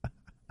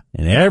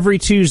And every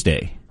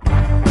Tuesday,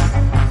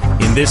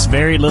 in this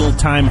very little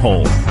time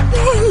hole,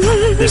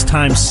 this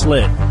time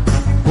slit.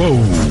 Whoa.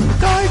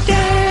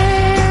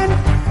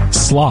 Gordon!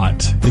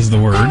 Slot is the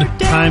word.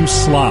 Time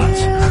slot.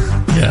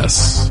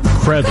 Yes.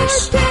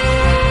 Crevice.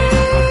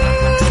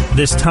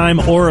 This time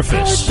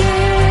orifice.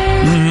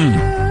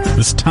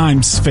 This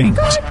time sphinx.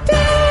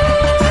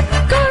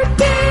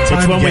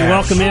 It's when we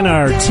welcome in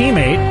our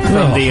teammate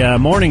from the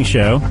morning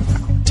show.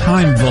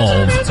 Time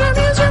Volve.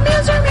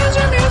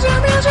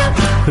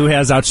 Who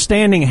has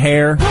outstanding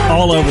hair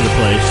all over the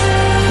place.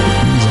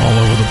 He's all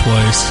over the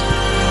place.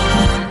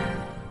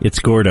 It's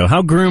Gordo.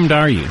 How groomed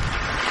are you?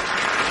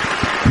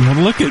 Well,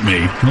 look at me.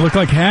 I look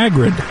like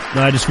Hagrid.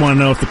 I just want to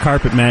know if the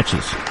carpet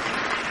matches.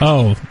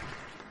 Oh,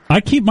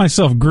 I keep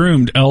myself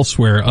groomed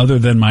elsewhere other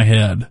than my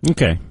head.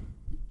 Okay.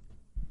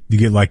 You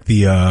get like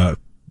the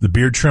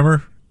beard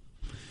trimmer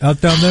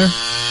out down there?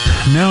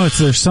 No,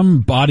 there's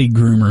some body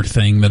groomer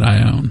thing that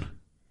I own,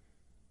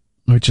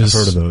 which is,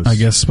 I've heard of those. I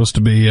guess, supposed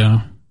to be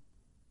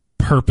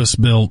purpose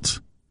built.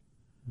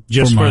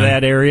 Just for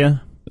that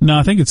area? No,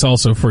 I think it's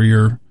also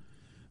for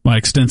my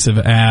extensive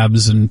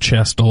abs and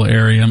chestal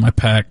area, my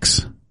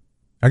pecs.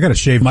 I got to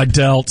shave my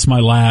delts, my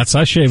lats.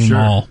 I shave them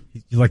all.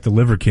 You like the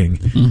Liver King.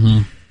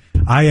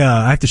 Mm-hmm. I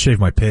have to shave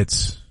my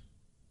pits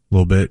a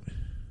little bit,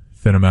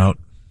 thin them out.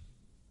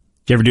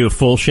 Did you ever do a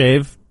full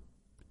shave?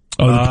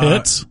 Oh, the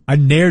pits? I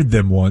nared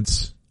them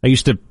once. I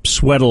used to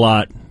sweat a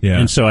lot,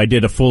 and so I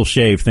did a full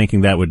shave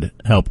thinking that would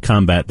help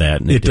combat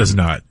that. And it does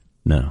not.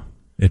 No.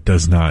 It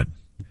does not.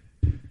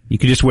 You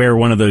could just wear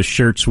one of those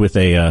shirts with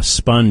a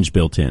sponge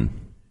built in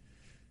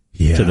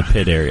to the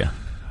pit area.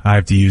 I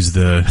have to use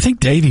I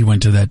think Davey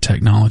went to that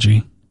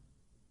technology.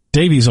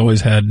 Davey's always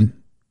had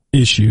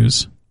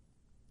issues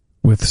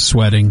with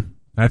sweating.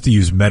 I have to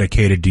use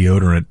medicated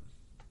deodorant,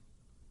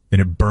 and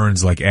it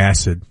burns like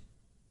acid.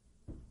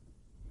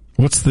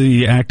 What's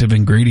the active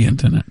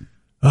ingredient in it?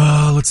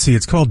 Let's see.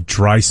 It's called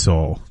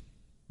Drysol,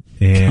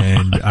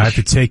 and I have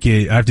to take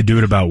it. I have to do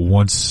it about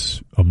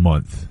once a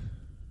month.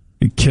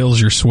 It kills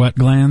your sweat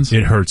glands?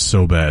 It hurts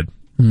so bad.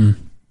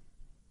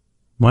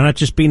 Why not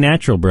just be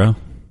natural, bro?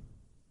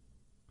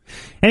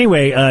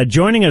 Anyway,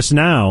 joining us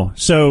now.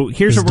 So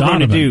here's what we're going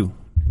to do.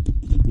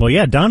 Well,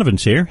 yeah,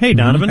 Donovan's here. Hey,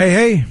 Donovan.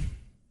 Hey.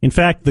 In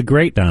fact, the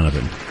great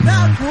Donovan.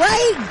 The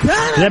great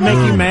Donovan. Did that make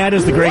you mad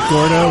as the great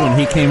Gordo when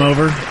he came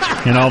over?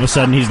 And all of a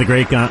sudden he's the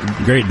great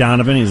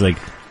Donovan? He's like...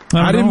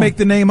 I didn't make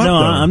the name up, No,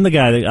 though. I'm the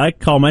guy that I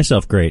call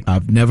myself great.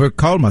 I've never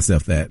called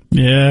myself that.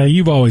 Yeah,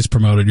 you've always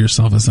promoted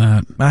yourself as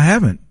that. I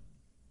haven't.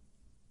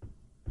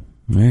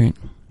 All right.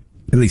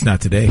 At least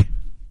not today.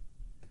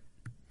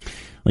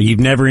 Well,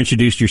 you've never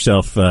introduced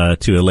yourself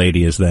to a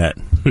lady as that.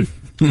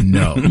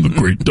 No. I'm the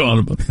great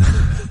Donovan.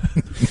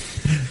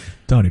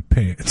 Donnie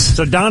Pants.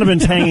 So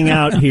Donovan's hanging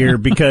out here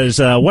because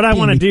what I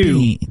want to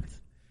do...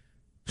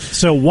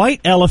 So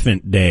White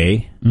Elephant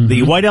Day,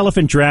 the White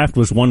Elephant Draft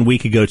was 1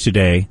 week ago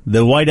today.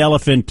 The White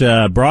Elephant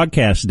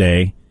Broadcast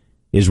Day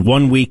is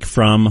 1 week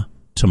from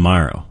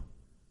tomorrow.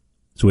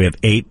 So we have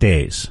 8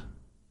 days.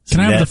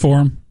 Can I have the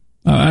forum?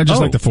 I just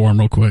like the forum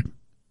real quick.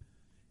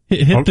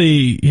 Hit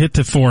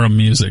the forum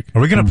music.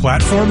 Are we going to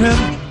platform him?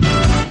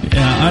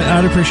 Yeah,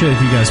 I'd appreciate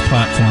if you guys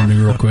platform me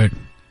real quick.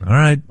 All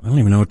right. I don't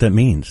even know what that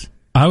means.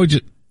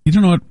 You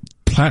don't know what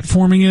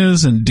platforming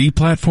is and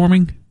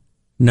deplatforming?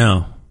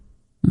 No.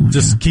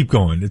 Just keep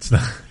going. It's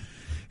not.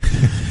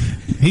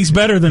 He's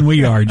better than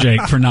we are,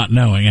 Jake, for not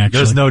knowing, actually.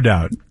 There's no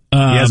doubt. He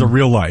has a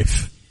real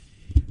life.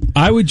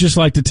 I would just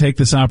like to take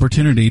this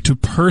opportunity to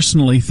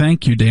personally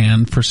thank you,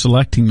 Dan, for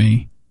selecting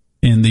me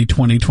in the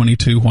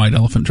 2022 White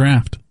Elephant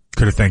Draft.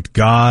 Could have thanked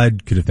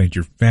God. Could have thanked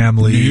your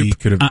family. Nope.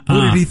 Could have.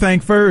 Who did he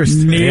thank first?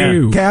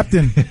 No.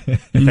 Captain.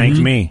 Thank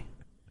me.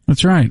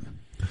 That's right.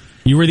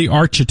 You were the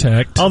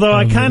architect. Although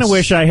I kind of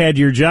wish I had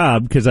your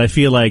job because I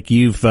feel like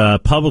you've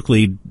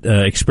publicly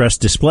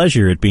expressed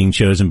displeasure at being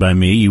chosen by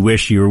me. You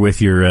wish you were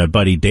with your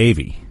buddy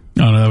Davey.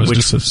 Oh, no, that was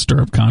just a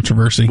stir-up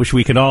controversy. Which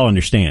we could all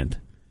understand.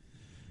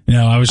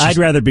 No, I'd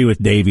rather be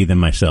with Davey than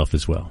myself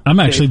as well. I'm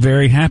actually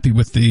very happy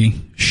with the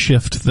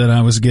shift that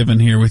I was given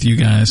here with you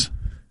guys.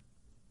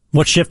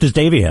 What shift does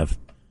Davey have?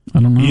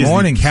 I don't know. He is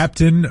the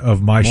captain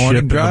of my ship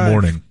in the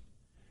morning.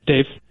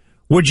 Dave.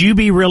 Would you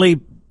be really...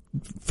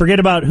 Forget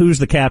about who's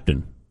the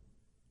captain.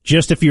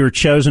 Just if you were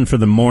chosen for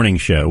the morning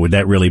show, would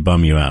that really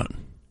bum you out?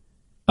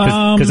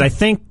 Because I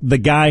think the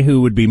guy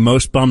who would be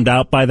most bummed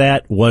out by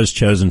that was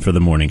chosen for the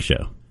morning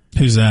show.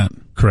 Who's that?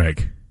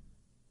 Craig.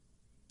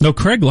 No,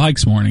 Craig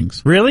likes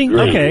mornings. Really?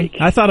 Okay.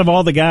 I thought of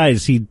all the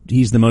guys,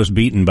 he's the most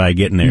beaten by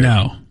getting there.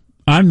 No,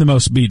 I'm the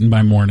most beaten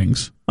by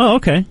mornings. Oh,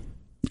 okay.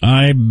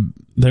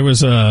 There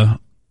was a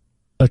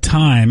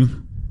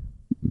time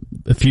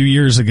a few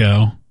years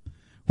ago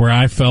where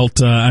I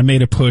felt I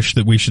made a push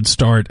that we should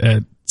start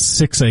at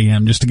 6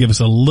 a.m. just to give us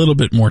a little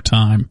bit more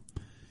time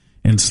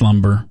in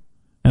slumber.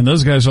 And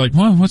those guys are like,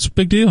 well, what's the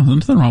big deal?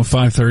 Nothing wrong with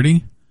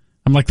 5:30.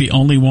 I'm like the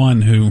only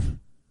one who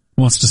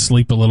wants to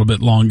sleep a little bit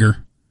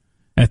longer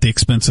at the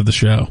expense of the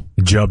show.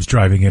 Jub's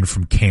driving in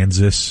from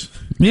Kansas.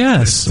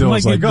 Yes. Still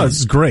like, oh, this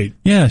is great.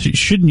 Yeah,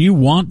 shouldn't you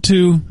want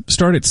to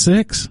start at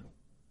 6?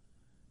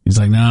 He's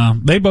like, nah.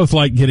 They both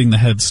like getting the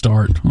head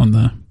start on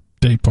the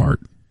day part.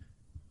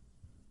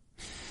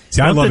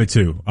 See, I love it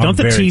too. Don't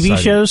the TV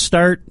excited. shows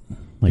start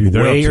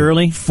way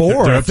early?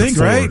 4, They're I up to think,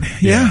 4. right?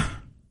 Yeah.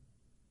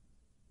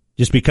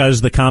 Just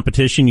because the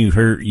competition, you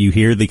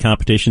hear the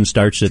competition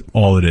starts at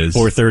all it is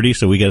 4:30,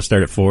 so we got to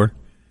start at 4.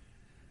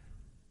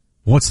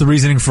 What's the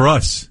reasoning for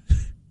us?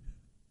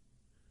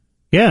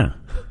 Yeah,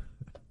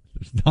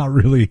 there's not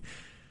really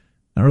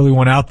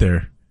one out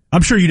there.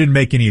 I'm sure you didn't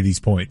make any of these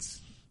points.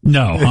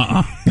 No,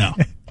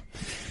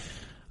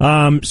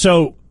 no.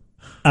 So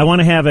I want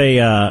to have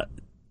a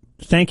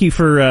thank you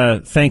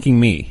for thanking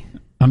me.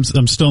 I'm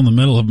still in the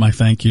middle of my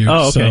thank you.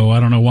 Oh, okay. So I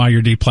don't know why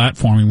you're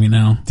deplatforming me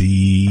now.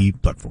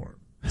 Deplatform.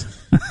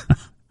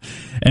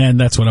 And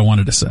that's what I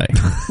wanted to say.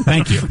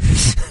 Thank you.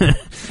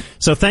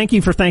 So thank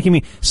you for thanking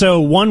me.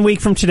 So 1 week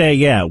from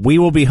today, we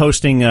will be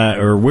hosting,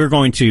 or we're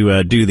going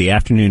to do the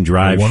afternoon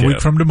drive show. 1 week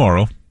from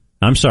tomorrow.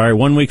 I'm sorry,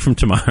 1 week from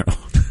tomorrow.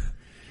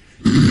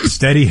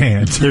 Steady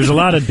hand. There's a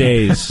lot of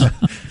days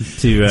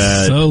to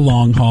so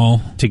long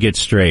haul to get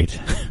straight.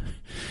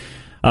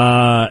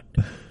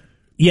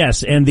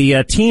 Yes, and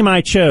the team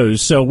I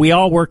chose. So we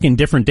all work in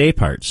different day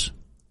parts.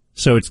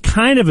 So it's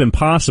kind of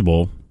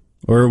impossible,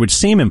 or it would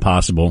seem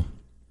impossible,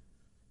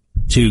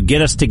 to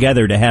get us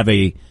together to have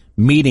a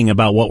meeting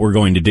about what we're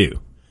going to do.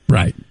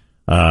 Right.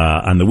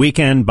 On the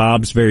weekend,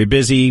 Bob's very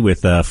busy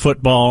with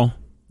football,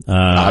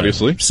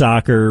 obviously,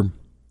 soccer,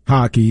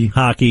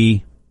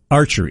 hockey,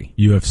 archery,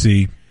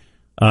 UFC.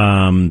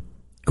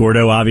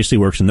 Gordo obviously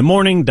works in the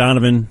morning.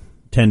 Donovan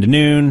 10 to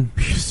noon.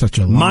 Such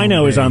a long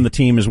Mino day. is on the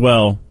team as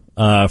well,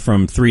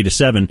 from 3 to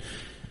 7.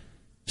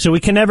 So we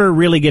can never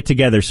really get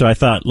together. So I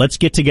thought, let's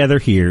get together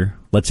here.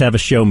 Let's have a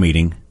show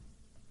meeting.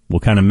 We'll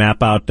kind of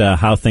map out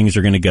how things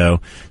are going to go.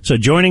 So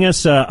joining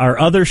us, our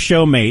other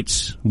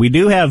showmates. We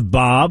do have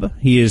Bob.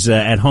 He is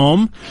at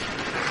home.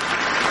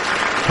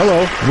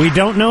 Hello. We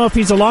don't know if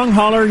he's a long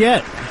hauler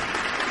yet.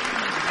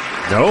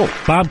 No.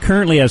 Bob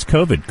currently has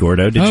COVID,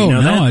 Gordo. Did you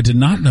know that? No, I did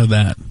not know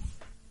that.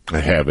 I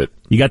have it.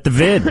 You got the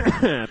vid.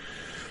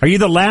 Are you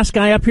the last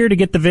guy up here to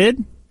get the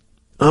vid?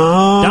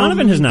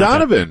 Donovan has not.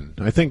 Donovan.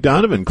 I think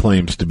Donovan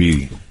claims to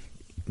be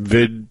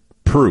vid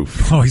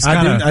proof. Oh, he's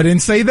I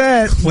didn't say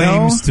that.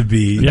 claims to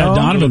be. Yeah, No.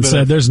 Donovan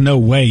said there's no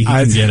way he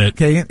can get it.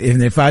 Okay,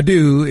 and if I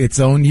do, it's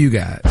on you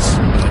guys.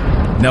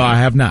 No, I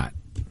have not.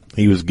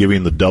 He was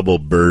giving the double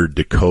bird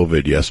to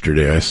COVID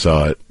yesterday. I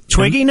saw it.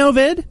 Twiggy no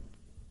vid?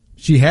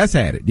 She has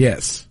had it,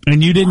 yes.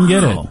 And you didn't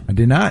get it. I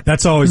did not.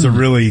 That's always a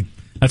really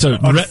That's a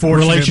unfortunate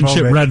relationship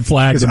moment, red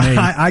flag to 'cause me.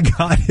 I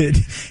got it,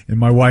 and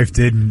my wife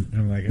didn't.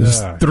 I'm like,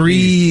 ugh.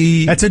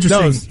 3. That's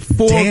interesting. No, it's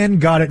 4. Dan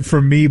got it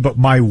from me, but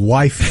my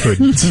wife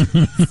couldn't.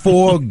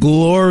 4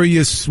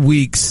 glorious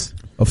weeks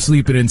of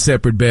sleeping in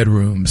separate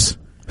bedrooms.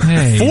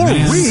 Hey, 4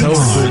 man. weeks?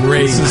 So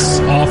great. This is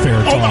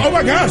off-air talk. Oh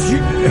my gosh!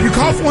 You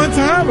cough one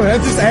time, but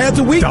that just adds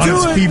a week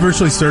Don's to it.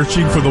 feverishly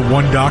searching for the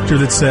one doctor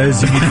that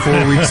says you need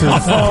 4 weeks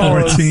of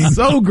quarantine.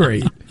 So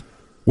great.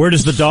 Where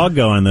does the dog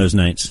go on those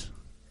nights?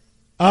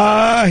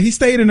 He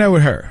stayed in there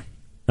with her.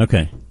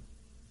 Okay.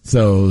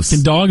 So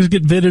Can dogs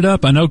get vitted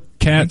up? I know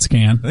cats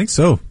can. I think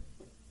so.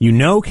 You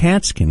know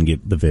cats can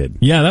get the vid.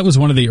 Yeah, that was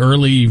one of the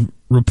early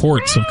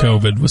reports of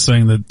COVID, was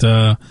saying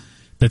that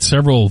that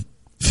several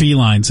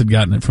felines had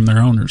gotten it from their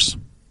owners.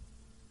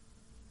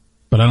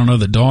 But I don't know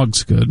that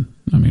dogs could.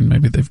 I mean,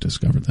 maybe they've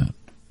discovered that.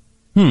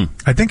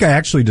 I think I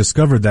actually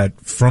discovered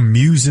that from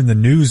Muse in the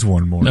News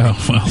one morning.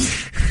 Oh, well.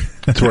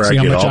 That's where See I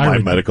how get much all I my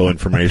re- medical How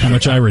information.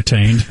 much I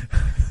retained.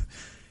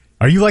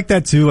 Are you like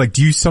that too? Like,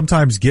 do you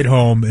sometimes get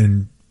home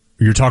and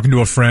you're talking to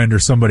a friend or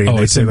somebody and Oh,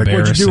 they it's say, like,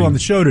 what'd you do embarrassing. on the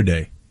show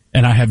today?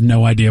 And I have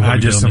no idea what I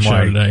we did on just the am show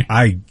like, today.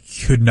 I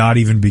could not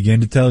even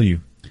begin to tell you.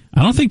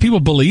 I don't think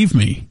people believe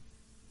me.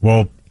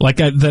 Well, Like,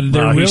 there He's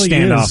really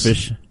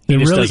standoffish. is. There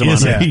He just really doesn't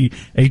is wanna-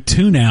 a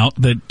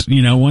tune-out that,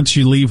 once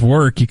you leave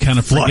work, you kind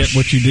of forget Flush.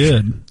 what you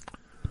did.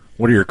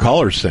 What are your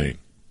callers saying?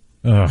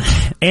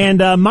 And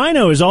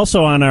Mino is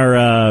also on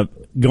our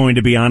going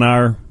to be on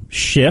our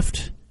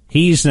shift.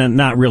 He's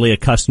not really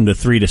accustomed to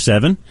 3 to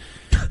 7.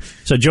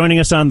 So joining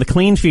us on the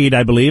clean feed,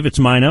 I believe it's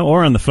Mino,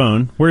 or on the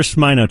phone. Where's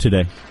Mino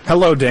today?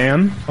 Hello,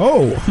 Dan.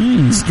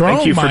 strong.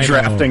 Thank you for Mino.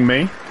 drafting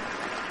me,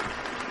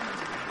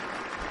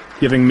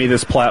 giving me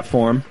this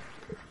platform.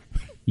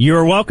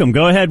 You're welcome.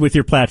 Go ahead with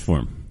your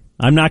platform.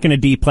 I'm not going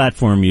to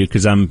deplatform you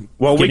because I'm.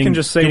 Well, we can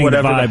just say getting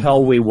whatever the vibe.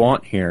 hell we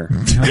want here.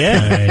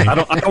 Yeah.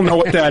 I don't know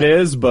what that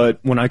is, but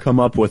when I come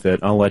up with it,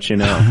 I'll let you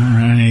know. All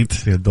right.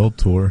 the adult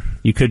tour.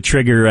 You could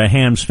trigger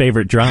Ham's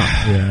favorite drop.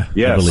 Yeah.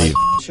 Yes. I believe.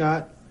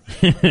 Shot.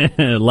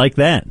 Like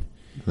that.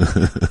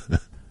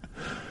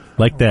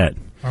 Like that.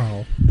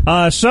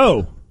 Oh.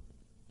 So,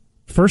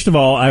 first of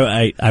all,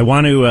 I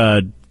want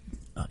to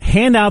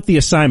hand out the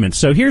assignments.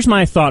 So here's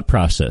my thought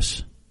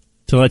process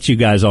to let you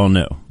guys all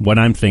know what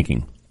I'm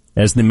thinking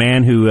as the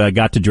man who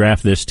got to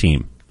draft this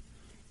team.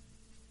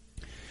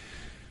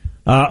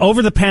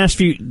 Over the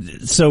past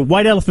so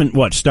White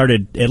Elephant,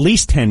 started at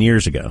least 10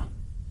 years ago,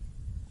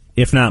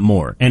 if not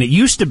more. And it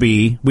used to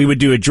be we would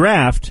do a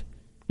draft,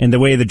 and the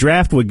way the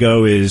draft would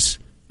go is,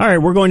 all right,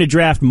 we're going to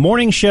draft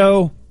morning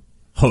show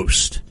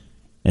host.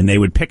 And they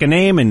would pick a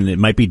name, and it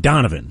might be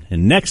Donovan.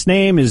 And next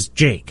name is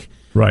Jake.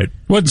 Right.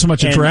 Wasn't so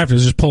much a draft, it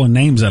was just pulling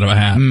names out of a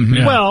hat. Mm-hmm.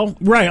 Yeah. Well,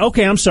 right,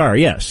 okay, I'm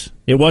sorry, yes.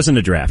 It wasn't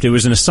a draft. It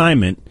was an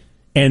assignment.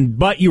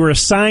 But you were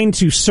assigned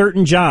to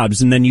certain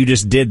jobs, and then you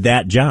just did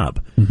that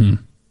job. Mm-hmm.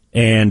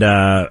 And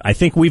I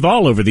think we've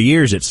all, over the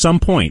years, at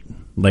some point,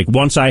 like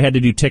once I had to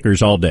do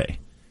tickers all day.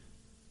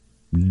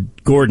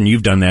 Gordon,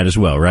 you've done that as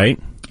well, right?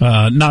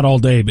 Not all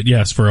day, but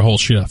yes, for a whole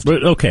shift.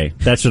 But, okay,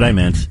 that's what I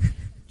meant.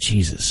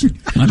 Jesus.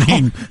 I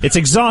mean, it's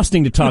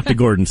exhausting to talk to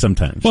Gordon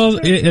sometimes. Well,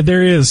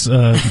 there is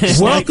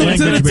welcome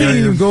to the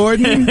team,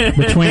 Gordon.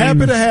 Between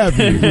happy to have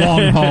you.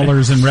 Long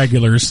haulers and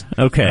regulars.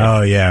 Okay.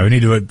 Oh, yeah. We need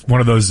to one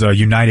of those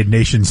United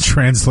Nations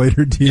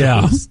translator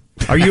deals.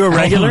 Yeah. Are you a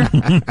regular?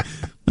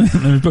 Let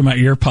me put my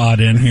ear pod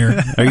in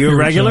here. Are you a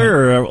regular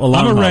or a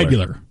long hauler? I'm a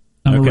regular.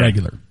 I'm a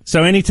regular.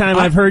 So anytime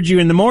I've heard you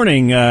in the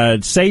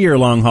morning say you're a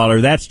long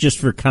hauler, that's just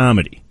for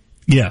comedy.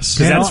 Yes.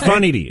 Because that's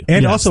funny to you.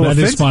 And yes, also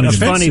offensive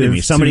funny to me.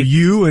 Somebody, to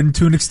you and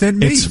to an extent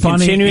me. It's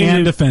funny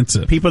and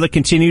offensive. People that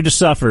continue to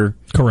suffer.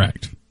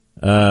 Correct.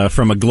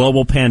 From a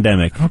global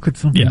pandemic. How could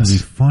something be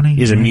funny?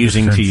 Is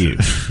amusing to you.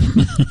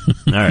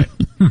 All right.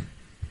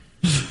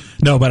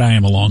 No, but I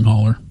am a long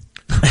hauler.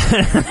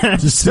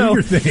 Just do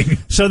your thing.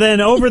 So then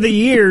over the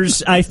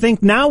years, I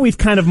think now we've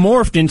kind of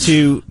morphed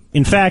into,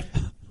 in fact,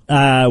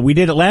 we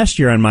did it last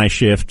year on my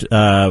shift.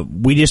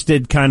 We just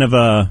did kind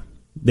of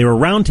they were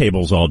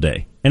roundtables all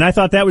day. And I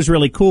thought that was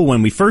really cool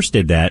when we first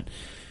did that.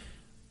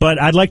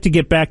 But I'd like to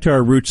get back to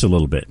our roots a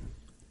little bit.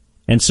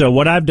 And so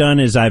what I've done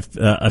is I've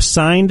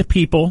assigned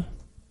people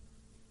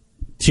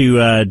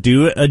to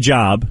do a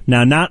job.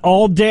 Now, not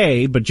all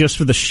day, but just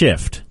for the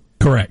shift.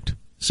 Correct.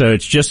 So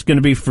it's just going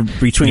to be for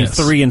between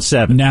 3 and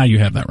 7. Now you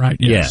have that right,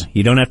 yes. Yeah,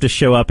 you don't have to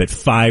show up at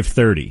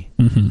 5:30,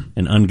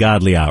 an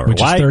ungodly hour.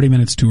 Which is 30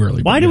 minutes too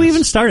early. Why do we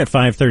even start at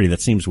 5:30?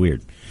 That seems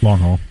weird. Long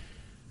haul.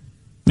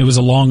 It was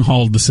a long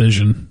haul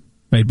decision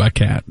made by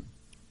Kat.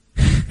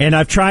 And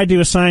I've tried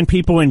to assign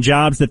people in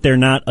jobs that they're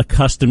not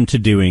accustomed to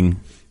doing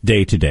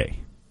day to day.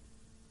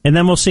 And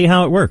then we'll see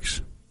how it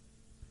works.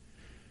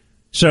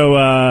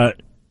 So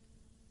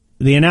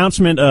the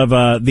announcement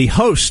of the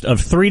host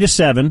of 3 to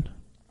 7,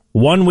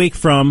 1 week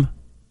from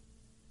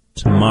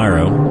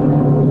tomorrow.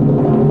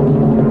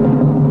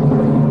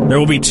 There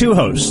will be 2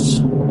 hosts.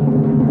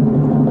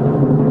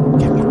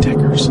 Give me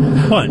tickers.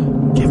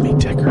 What? Give me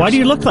tickers. Why do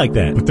you look like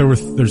that? But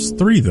there's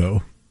 3,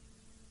 though.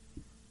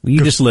 Well,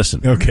 you just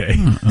listen. Okay.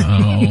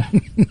 Oh.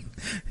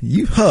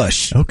 You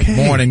hush. Okay.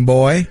 Morning,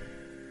 boy.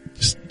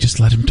 Just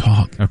let him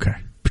talk. Okay.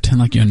 Pretend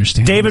like you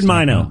understand. David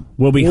Mino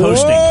will be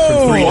hosting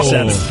from 3 to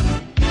 7.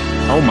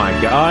 Oh, my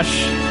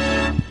gosh.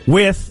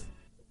 With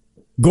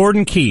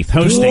Gordon Keith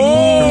hosting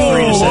from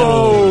 3 to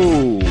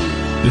 7.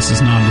 This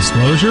is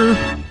non-disclosure.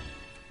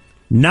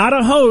 Not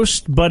a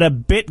host, but a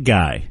bit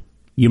guy.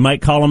 You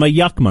might call him a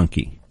yuck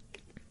monkey.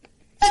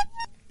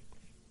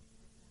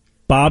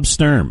 Bob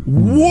Sturm.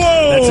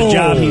 Whoa! That's a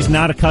job he's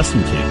not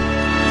accustomed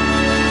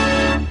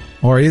to.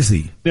 Or is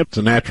he? It's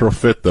a natural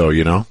fit, though,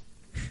 you know.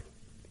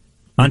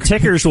 On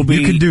tickers will be...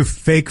 You can do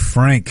fake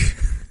Frank.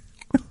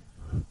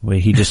 Wait,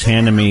 he just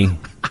handed me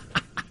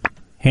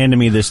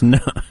this... No.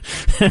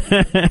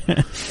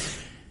 Do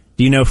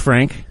you know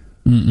Frank?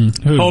 Who?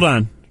 Hold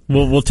on.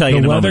 We'll tell you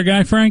in a The moment. weather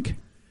guy, Frank?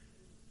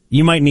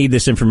 You might need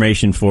this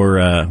information for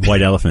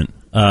White Elephant.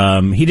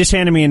 He just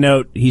handed me a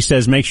note. He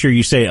says, make sure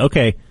you say,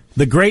 okay,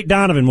 the great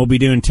Donovan will be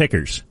doing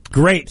tickers.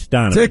 Great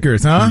Donovan.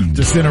 Tickers, huh?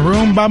 Just in a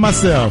room by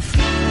myself.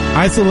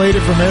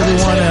 Isolated from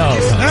everyone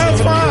else.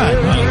 That's fine.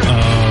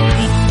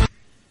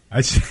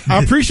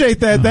 I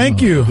appreciate that.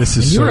 Thank you. This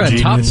is You so were a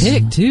genius. top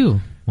pick,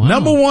 too. Wow.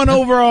 Number 1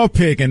 overall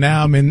pick, and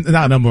now I'm in,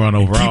 not number 1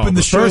 overall, Keeping the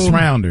but show, first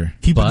rounder.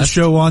 Keeping the Bust.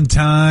 show on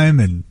time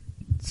and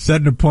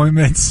setting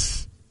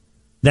appointments.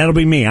 That'll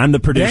be me. I'm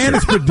the producer. Dan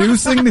is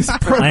producing this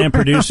program. I am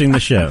producing the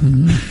show.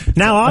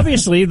 Now,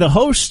 obviously, the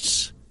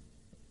hosts...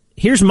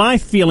 Here's my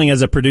feeling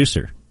as a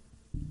producer.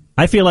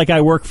 I feel like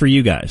I work for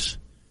you guys.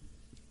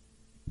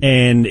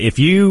 And if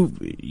you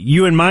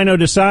and Mino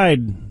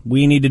decide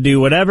we need to do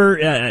whatever,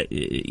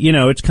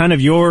 it's kind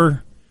of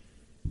your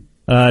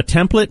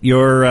template,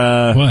 your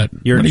What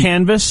you-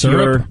 canvas,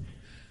 syrup?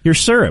 your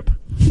syrup.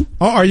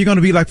 Or are you going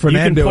to be like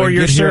Fernando pour and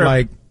your get here syrup.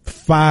 like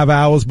 5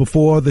 hours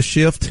before the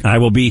shift? I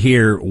will be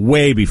here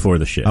way before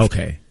the shift.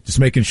 Okay. Just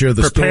making sure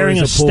the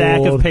Preparing a stories are stack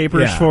pulled. of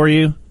papers Yeah. for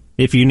you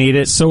if you need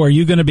it. So are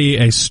you going to be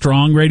a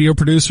strong radio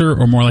producer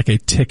or more like a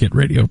ticket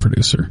radio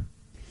producer?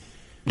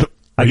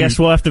 I guess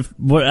we'll have to...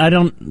 I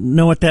don't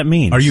know what that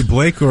means. Are you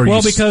Blake or are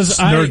you because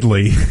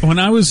Snurdly? when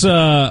I was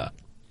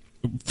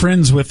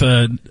friends with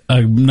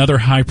another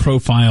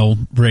high-profile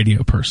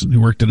radio person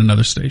who worked at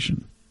another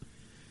station,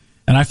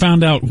 and I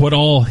found out what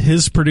all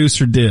his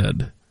producer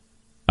did,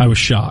 I was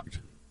shocked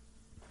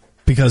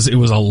because it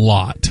was a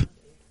lot.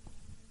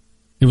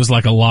 It was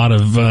like a lot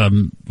of,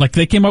 like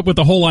they came up with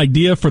the whole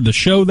idea for the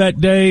show that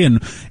day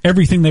and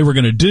everything they were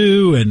going to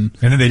do. And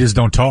then they just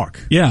don't talk.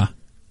 Yeah.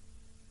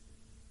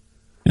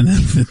 And then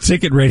the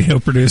ticket radio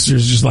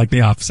producers just like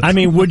the opposite. I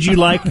mean, would you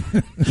like to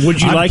be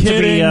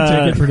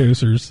ticket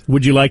producers?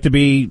 Would you like to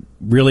be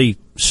really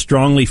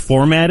strongly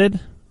formatted?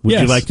 Would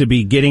Yes. you like to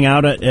be getting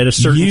out at a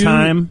certain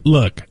time?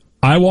 Look,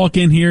 I walk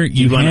in here,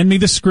 you hand me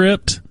the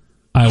script,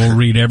 I will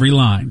read every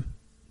line.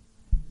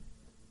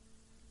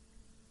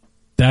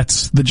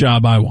 That's the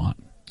job I want.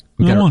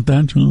 I want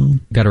that job.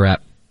 Got to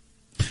wrap.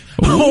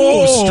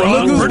 Oh,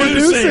 strong look who's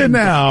producing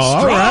now.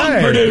 All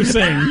right.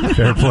 Producing.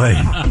 Fair play.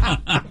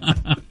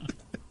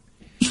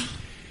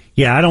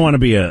 Yeah, I don't want to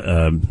be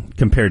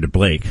compared to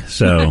Blake.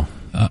 So,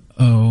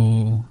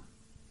 oh,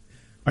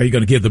 are you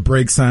going to give the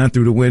break sign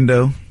through the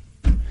window?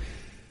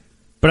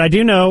 but I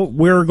do know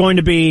we're going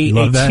to be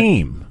a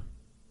team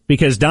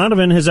because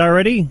Donovan has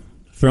already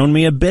thrown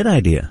me a bid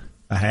idea.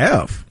 I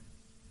have,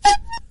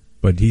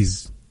 but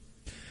he's.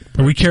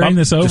 Are we carrying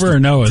this over or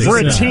no?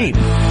 We're a team.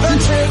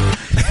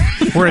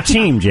 We're a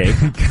team, Jake.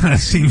 It kind of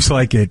seems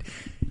like it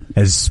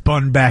has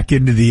spun back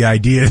into the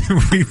idea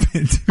that we've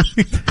been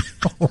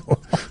doing.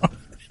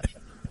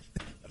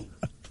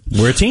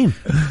 We're a team.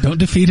 Don't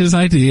defeat his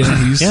idea.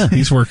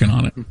 He's working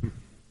on it.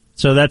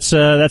 So that's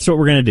what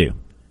we're going to do.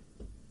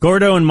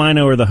 Gordo and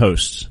Mino are the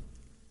hosts.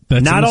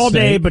 That's not all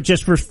day, but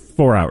just for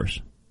 4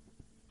 hours.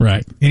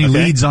 Right. Any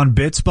leads on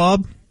bits,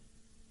 Bob?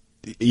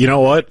 You know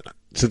what?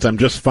 Since I'm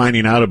just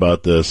finding out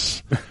about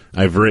this,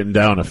 I've written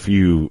down a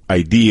few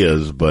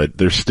ideas, but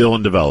they're still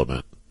in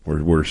development.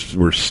 We're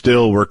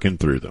still working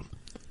through them.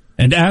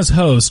 And as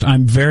host,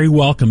 I'm very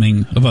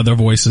welcoming of other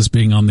voices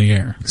being on the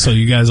air. So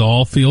you guys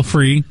all feel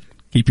free.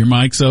 Keep your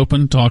mics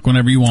open. Talk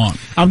whenever you want.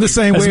 I'm the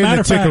same way in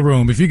the ticker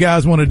room. If you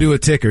guys want to do a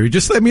ticker,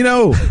 just let me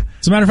know.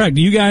 As a matter of fact,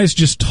 you guys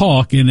just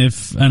talk, and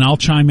I'll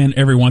chime in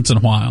every once in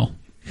a while.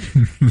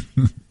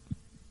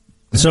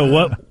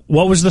 So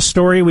what was the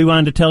story we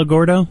wanted to tell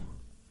Gordo?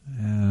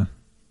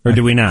 Or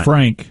do we not?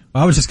 Frank.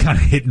 I was just kind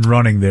of hit and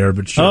running there,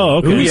 but sure. Oh,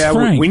 okay. Who's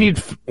Frank?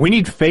 we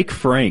need fake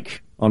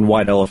Frank on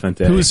White Elephant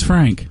Day. Who is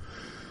Frank?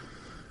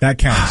 That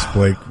counts,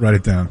 Blake. Write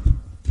it down.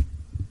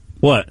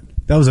 What?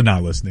 That was a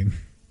not listening.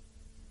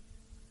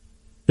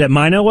 That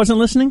Mino wasn't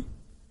listening?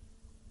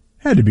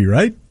 Had to be,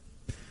 right?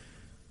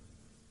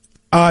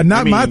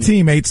 Not my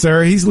teammate,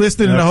 sir. He's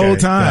listening the whole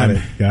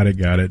time. Got it.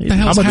 I'm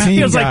a team It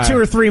feels guy. like 2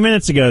 or 3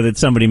 minutes ago that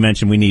somebody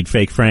mentioned we need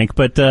fake Frank,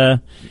 but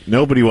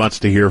Nobody wants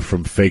to hear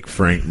from fake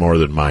Frank more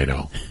than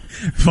Mino.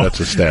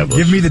 That's established.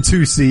 Give me the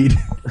 2 seed.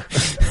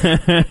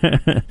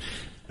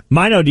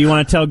 Mino, do you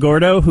want to tell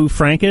Gordo who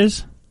Frank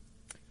is?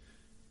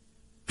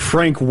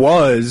 Frank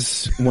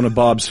was one of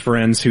Bob's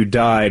friends who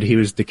died. He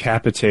was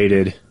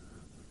decapitated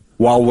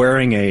while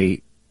wearing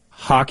a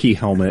hockey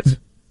helmet,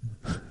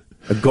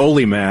 a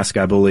goalie mask,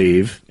 I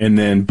believe, and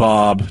then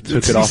Bob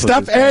took it off.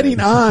 Stop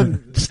adding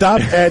on. Stop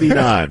adding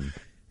on.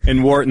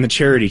 And wore it in the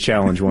charity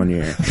challenge one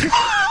year.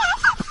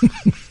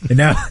 And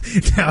now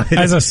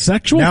As a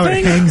sexual now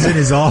thing? it hangs in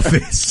his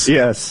office.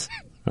 Yes.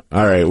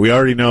 All right, we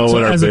already know So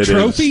what our as a bid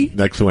trophy? is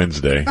next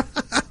Wednesday.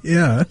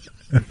 Yeah.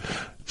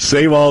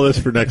 Save all this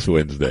for next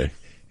Wednesday.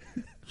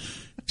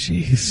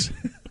 Jeez.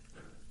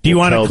 Do you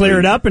want to clear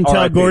it up and tell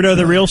R.I.P. Gordo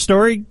the real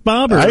story,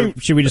 Bob, or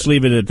should we just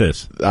leave it at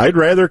this? I'd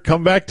rather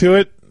come back to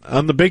it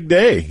on the big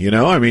day. You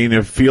know, I mean,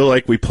 I feel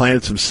like we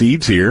planted some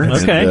seeds here.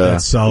 Okay. And,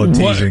 That's solid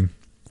teasing.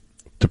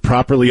 to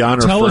properly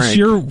honor Tell Frank. us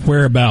your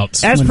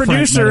whereabouts. As when Frank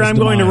producer, met his I'm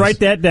going to demise. write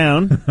that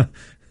down.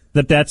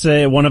 That's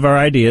one of our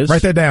ideas.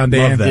 Write that down,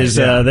 Dan.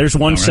 There's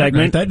one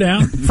segment. Write that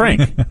down.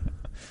 Frank.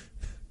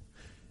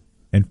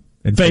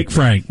 And Fake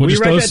Frank. We'll Will you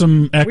just write throw that-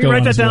 some echo Will you write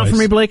on that his down voice. for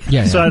me, Blake?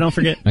 Yeah, So yeah. I don't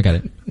forget. I got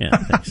it. Yeah,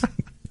 thanks.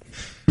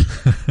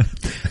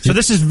 So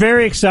this is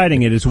very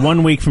exciting. It is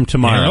 1 week from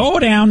tomorrow. Hello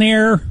down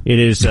there. It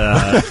is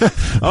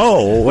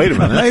Oh, wait a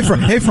minute.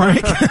 Hey,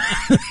 Frank.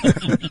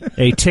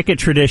 a ticket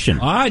tradition,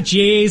 Ah,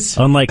 jeez.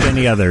 unlike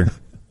any other.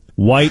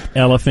 White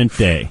Elephant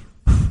Day.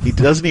 He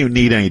doesn't even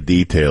need any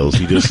details.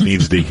 He just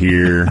needs to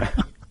hear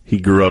he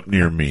grew up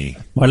near me.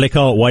 Why do they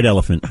call it White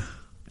Elephant?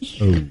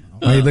 Why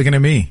are you looking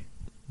at me?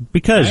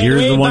 Because Hey, you're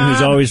the one who's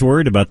Bob. always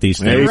worried about these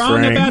Hey, things. Wrong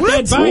Frank. about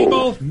that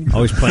Bible.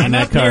 Always playing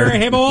that Up there, I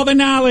card. have all the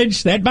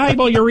knowledge. That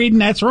Bible you're reading,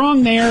 that's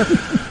wrong there.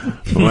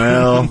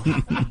 Well,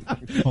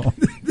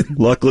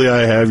 luckily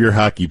I have your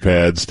hockey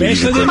pads. to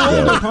Especially even the take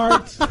older that.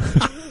 parts.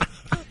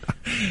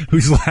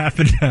 who's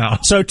laughing now?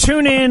 So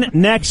tune in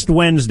next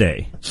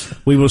Wednesday.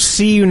 We will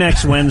see you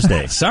next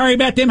Wednesday. Sorry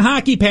about them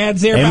hockey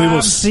pads there, And we Bob.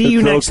 will see you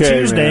It's next okay,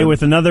 Tuesday man.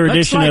 with another Looks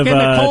edition like of a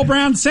Nicole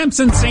Brown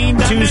Simpson scene.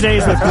 doesn't it?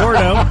 Tuesdays with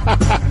Gordo.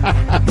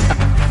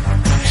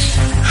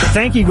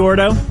 Thank you,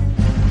 Gordo.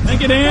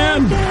 Thank you,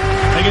 Dan.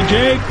 Thank you,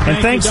 Jake. And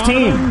thanks, you,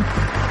 team.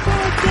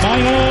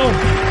 Mino.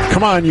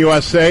 Come on,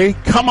 USA.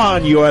 Come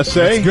on,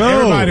 USA. Go.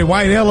 Everybody,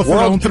 White Elephant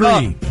World on 3.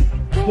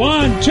 Cup.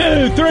 1,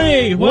 2,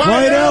 3.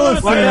 White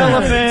Elephant. White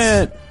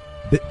Elephant.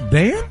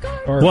 Dan?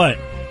 What?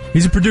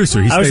 He's a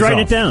producer. He I was stays writing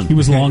off. it down. He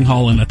was long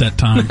hauling at that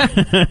time.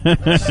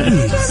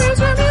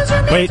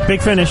 Wait,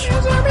 big finish.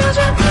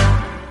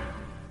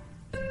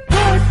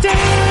 Oh,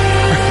 damn.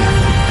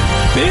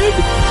 big.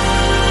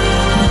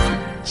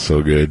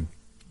 So good.